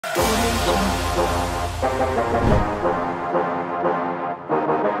Na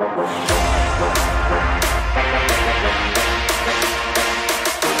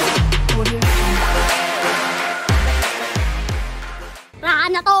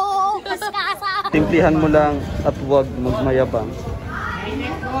to! Kaskasa! Timplihan mo lang at huwag magmayabang.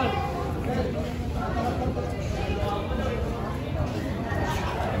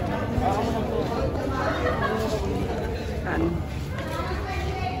 Yan.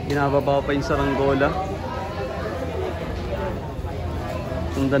 Ginababa pa yung saranggola.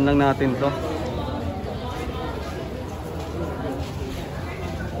 Sundan lang natin to.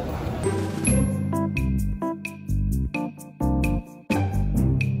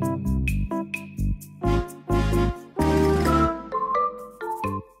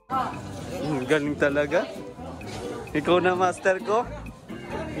 Galing talaga. Ikaw na master ko.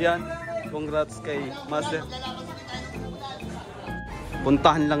 Yan. Congrats kay master.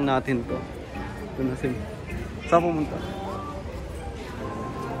 Puntahan lang natin to. Ito na sim. Saan pumunta?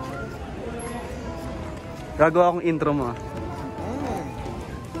 Gagawa akong intro mo.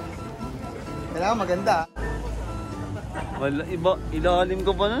 Kailangan maganda. Wala, iba. Ilalim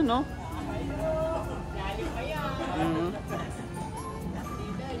ko pa na, no?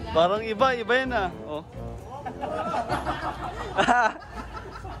 Parang iba yan ah. Oh.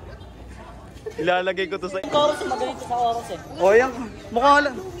 Ilalagay ko to sa oras, magaling sa oras eh. Oh, yan. Mukha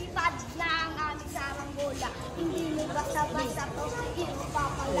lang. Lumipad lang aming saranggola. Hindi mo basta-basta to. Hindi mo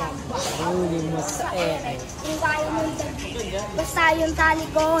papalamba. Huli mo sa ere. Kung kaya mong dagdag. Basta yung tali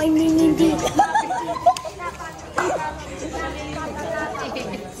ko, hindi.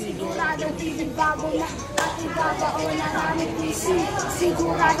 Siguradong hindi bago na ating babaon na namin pisi.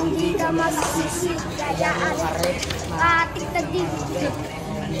 Siguradong di ka masisisi. Kaya ating tagdibig.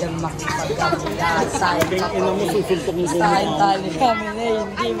 Diyan makipagkabula. Sayang tali namin eh.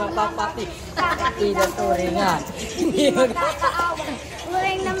 Hindi mapapati. Ilang turingan. Hindi magkakaawa.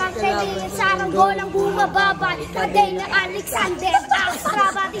 Uring na magkaibigan sa ranggolang bumababa. Kaday na Alexander.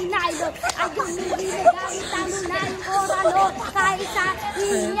 Astraba Dinailo. Ayun hindi nagamit ang lunay oralo. Kahit sa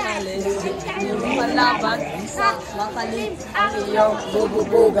hinyay. Malaban sa matalim ang iyong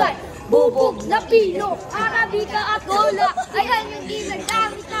bububugan. Bubog na pilo, Arabika at Gola. Ayan yung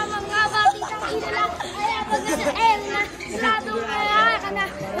ginagamit na mga batitang ilala. Kaya pag nasa na, masyadong kaya ka na.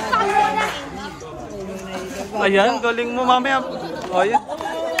 Paano na? Ayan, galing mo mamaya. Oh, ayan.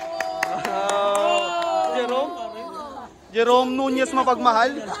 Jerome Nunez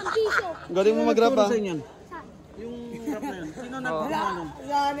mapagmahal. Galing mo mag-rap ha. Yung rap na yun. Sino nag-ano?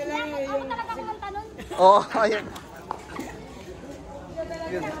 Ako talaga kumanta nun. Oh, ayan.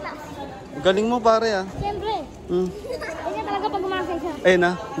 Galing mo pare ah. Siyempre. Ganyan talaga pag umasay siya. Ayun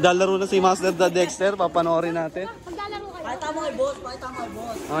na, dalaro na si Master Dexter, papanoorin natin. Paglalaro kayo. Pakita mo kay boss, pakita mo kay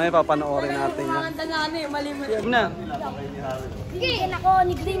boss. Okay, papanoorin natin yan. Ang tandaan eh, mali-mali. Huwag na. Sige, ako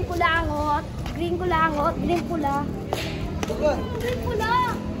ni green kulangot. Green kulangot, green pula. Green pula.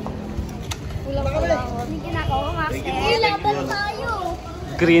 Pulang kulangot. Hindi ako, master. Laban tayo.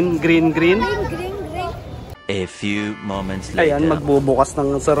 Green. Green. A few moments later. Ayan, magbubukas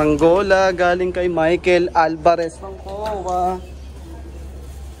ng saranggola galing kay Michael Alvarez ng Coa.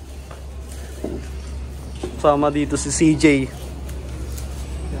 Sama dito si CJ.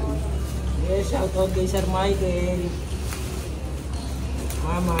 Yes, shout out kay Sir Michael.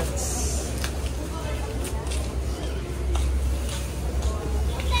 Mamats.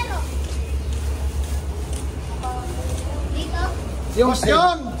 Boss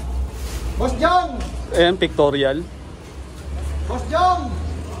John! Boss John! Ayan, pictorial. Boss John!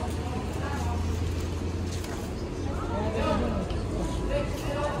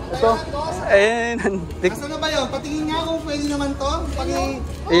 Ito. Ayan. Asa na ba yun? Patingin nga kung pwede naman to.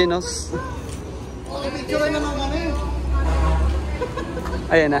 Ayan o. Pakipicture naman kami.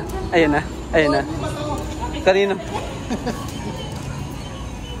 Ayan na. Ayan na. Ayan na. Kanino?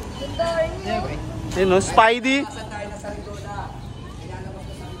 Ayan o. Spidey.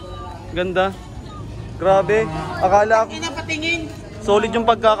 Ganda. Grabe. Akala ko. Patingin. Solid yung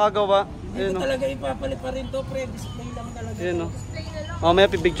pagkakagawa. Hindi talaga ipapalit pa rin to, pre. Display lang talaga. Ayan o. Mamaya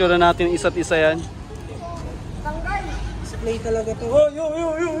pipicture na natin isa't isa yan. Display talaga to. Oh, yo.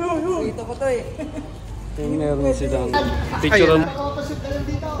 Dito ko to eh. Yung meron silang picture.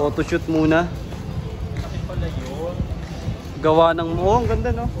 Photoshoot muna. Gawa ng ang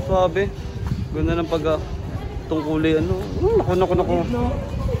ganda no. Suabe. Ganda ng tungkulay ano. Naku.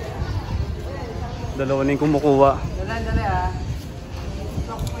 Dalawa na yung kumukuha. Dali ah.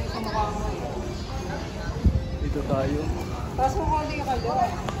 Dito tayo. Pasok ko din kayo.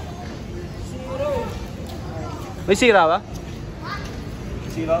 Zero. May sira ba?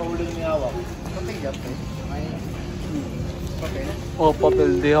 Sira ulo ni hawak. Papel yan, eh. Papel. Oh,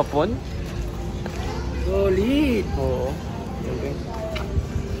 papel de hapon. Solid. Oo. Okay.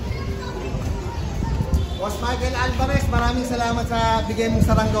 Boss Michael Alvarez, maraming salamat sa bigay mong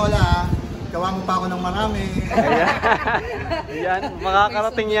saranggola, ha. Gawa mo pa ako ng marami. Ayan. Ayan,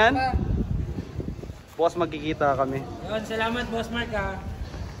 makakarating yan. Boss, magkikita kami. Yun, salamat Boss Mark ha.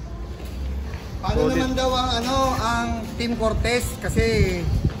 Paano naman daw ang Team Cortez kasi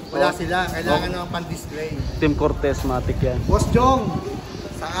wala sila, kailangan ng pan-display. Team Cortez, matik yan. Boss Jong,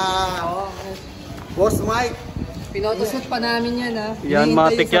 saka Boss Mike. Pinotoshoot pa namin yan ha. Yan,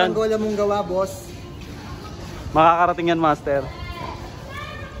 matik yan. Yung saranggola mong gawa, boss. Makakarating yan, Master.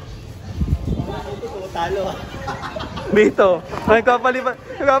 Talo. Dito, may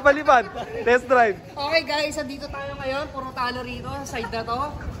kapalipad. Test drive. Okay guys, dito tayo ngayon. Puro talo rito sa side na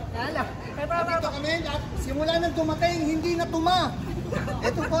to. Yan lang. Dito kami, simula nang dumating, hindi na tuma.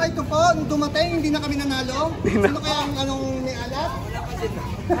 Ito po, nung dumating, hindi na kami nanalo. Sino kaya ang anong may alat?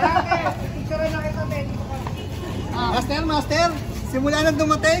 Picture na kita, Master, simula nang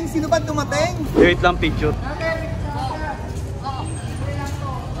dumating, sino ba dumating? Wait lang, picture.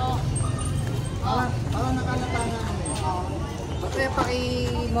 Parang nakalata na kami. Basta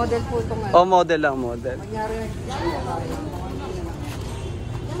paki-model po itong Oh, model lang, model. Nangyari.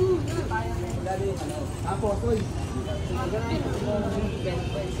 Apostoy.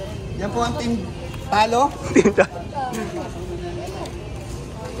 Yan po ang team talo. Tinta.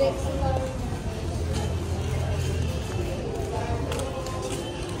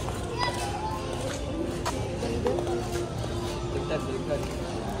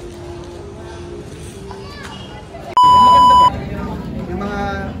 Yung mga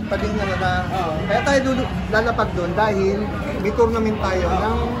paging na kaya tayo lalapag doon dahil may tournament tayo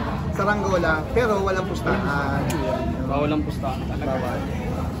ng saranggola pero walang pustahan. Walang pustahan talaga. Bawal.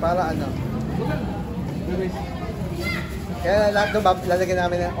 Para ano? Kaya lahat doon lalagyan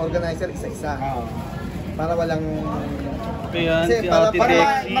namin ng organizer isa-isa. Para walang Ayan, kasi si para Ate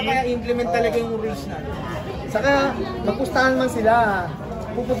Dexy. implement talaga yung rules na. Saka magpustahan man sila.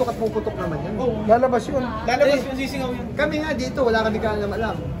 Puputok at puputok naman yan. Lalabas yun. Lalabas yung sisingaw yun. Kami nga dito, wala kami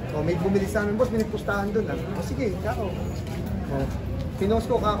alam. O, may bumili sa amin, boss, may nagpustahan doon. O sige, kako. O,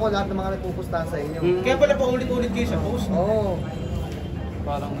 pinost ko kako lahat ng mga nagpupustahan sa inyo. Kaya pala pa ulit-ulit kayo sa post. Oo.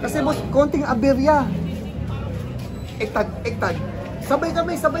 Parang Kasi boss, konting aberya. Ektad.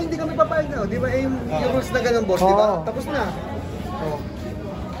 Sabay hindi kami papayag na. Di ba yung rules na ganun, boss, di ba? Tapos na. O.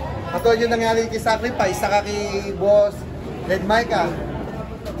 Katulad yung nangyari kay Sacrifice, saka kay boss Red Micah.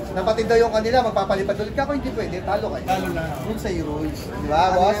 Napatid daw yung kanila, magpapalipad ulit. Kako hindi pwede, talo kayo. Talo na. Rules ay rules. Di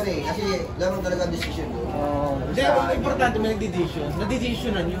ba, boss? Kasi gano'n talaga ang decision doon. Hindi, ang importante may nagdi-decision.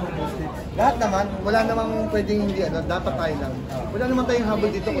 Nagdi-decisionan nyo. Lahat naman, wala namang pwedeng hindi, dapat tayo lang. Wala naman tayong habol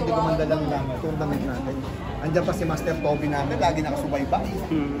dito kundi gumanda lang ng tournament natin. Andiyan pa si Master Toby namin, lagi nakasubaybay.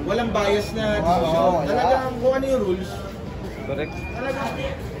 Walang bias na decision. Talagang kung ano yung rules. correct.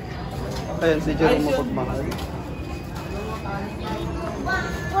 Ayan, si Jerome mo pagmahal.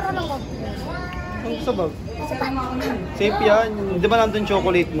 Puro lang ko. Ang sabag. Safe yan. Di ba nandun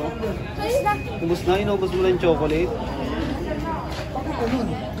chocolate mo? Ubus na, inubos mo na yung chocolate.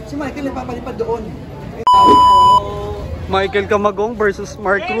 Si Michael nagpapalipad doon. Michael Kamagong versus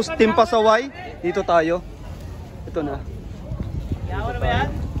Mark Cruz, Team Pasaway. Dito tayo. Ito na. Yawa na ba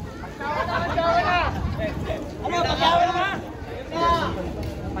yan?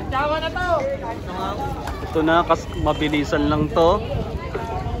 Pagyawa na to! Ito na, mabilisan lang to.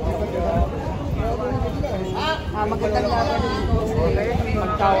 Magandang laban dito.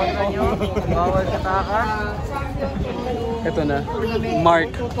 Pagyawa na nyo. Bawal kataka. Ito na.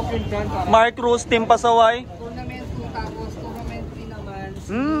 Mark Cruz, Team Pasaway. Tournament 2 tapos tournament 3 naman.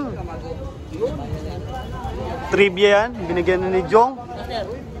 Kamagong. Trivia yan. Binigyan na ni Jong.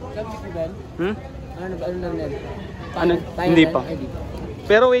 Ano? Hindi pa.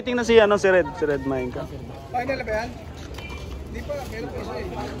 Pero waiting na si Red Mine ka. Final na ba yan? Hindi pa, meron pa isa eh.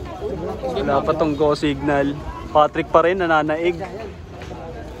 Wala pa tong go signal. Patrick pa rin, nananaig.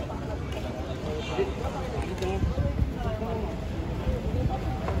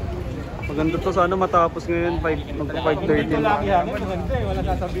 Maganda to, sana matapos ngayon 5:30 na. Wala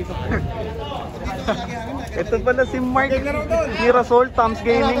sasabihin ko. Ito pala si Mark Mirasol, Tams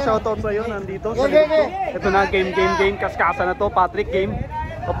Gaming, shoutout sa'yo, nandito. Ito na, game, kaskasa na to, Patrick, game.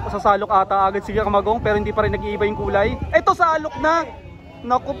 Sasalok ata agad si Kamagong pero hindi pa rin nag-iiba yung kulay. Ito, salok na!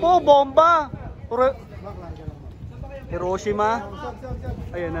 Naku po, bomba! Hiroshima.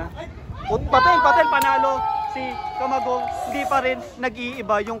 Ayan na. Patel, panalo si Kamagong. Hindi pa rin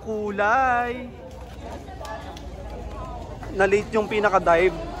nag-iiba yung kulay. na late yung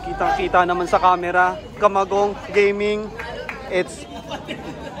pinaka-dive. Kitang-kita naman sa camera. Kamagong Gaming. It's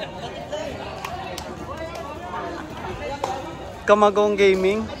Kamagong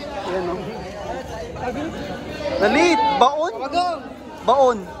Gaming. Ayan o. Na late! Baon!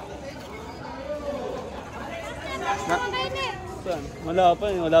 Baon! Saan? Wala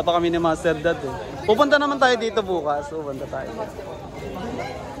pa kami ni Master Dad eh. Pupunta naman tayo dito bukas. Pupunta tayo.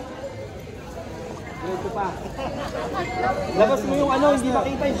 Dito pa. Labas mo yung ano, hindi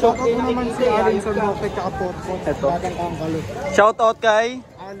makita yung shock. Shoutout naman si Alin sa Mokte tsaka Potpot. Ito. Batang Kangkalo. Shoutout kay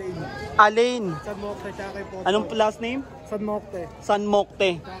Alin. Alain. San Mokte tsaka kay Potpot. Anong last name? San Mokte. San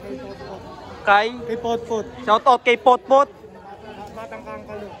Mokte. Tsaka kay Potpot. Kay? Kay Potpot. Shoutout kay Potpot. Batang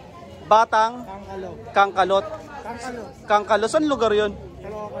Kangkalo. Batang Kangkalo. Kangkalot. Kangkalo. Kangkalo. Saan lugar yun?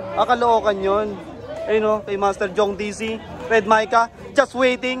 Caloocan. Caloocan yun. Ayun o, kay Master Jong DC. Red Micah. Just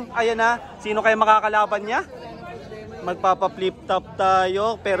waiting. Ayan na. Sino kayo makakalaban niya? Magpapa-flip top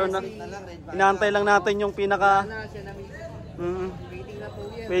tayo. Pero inaantay lang natin yung pinaka...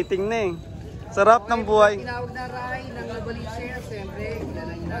 Waiting na eh. Sarap ng buhay. Tinawag na Rai ng Balicia, siyempre.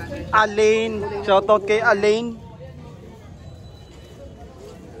 Alain. Shoutout kay Alain.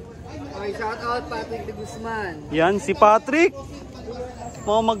 Okay, shout out Patrick de Guzman. Yan, si Patrick.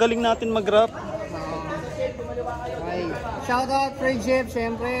 Magaling natin mag-rap. Okay. Shout out Free-Jeff,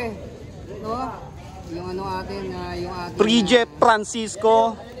 siyempre. No? Yung ano atin, yung ating... Free-Jeff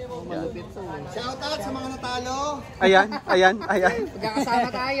Francisco. Malupit to. Shout out sa mga natalo. Ayan. Magkakasama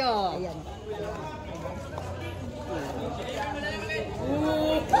tayo. Ayan.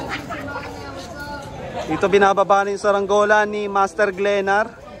 Dito binababa na yung saranggola ni Master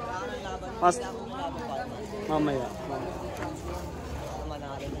Glenar. Mamaya.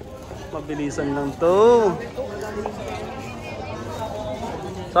 Mabilisan lang to.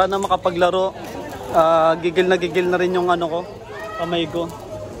 Sana makapaglaro. Gigil na rin yung ano ko. Kamay ko.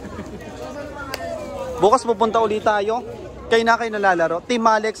 Bukas pupunta ulit tayo. Kayo nalalaro. Team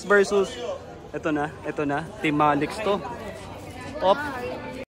Alex versus... Ito na. Team Alex to. Op.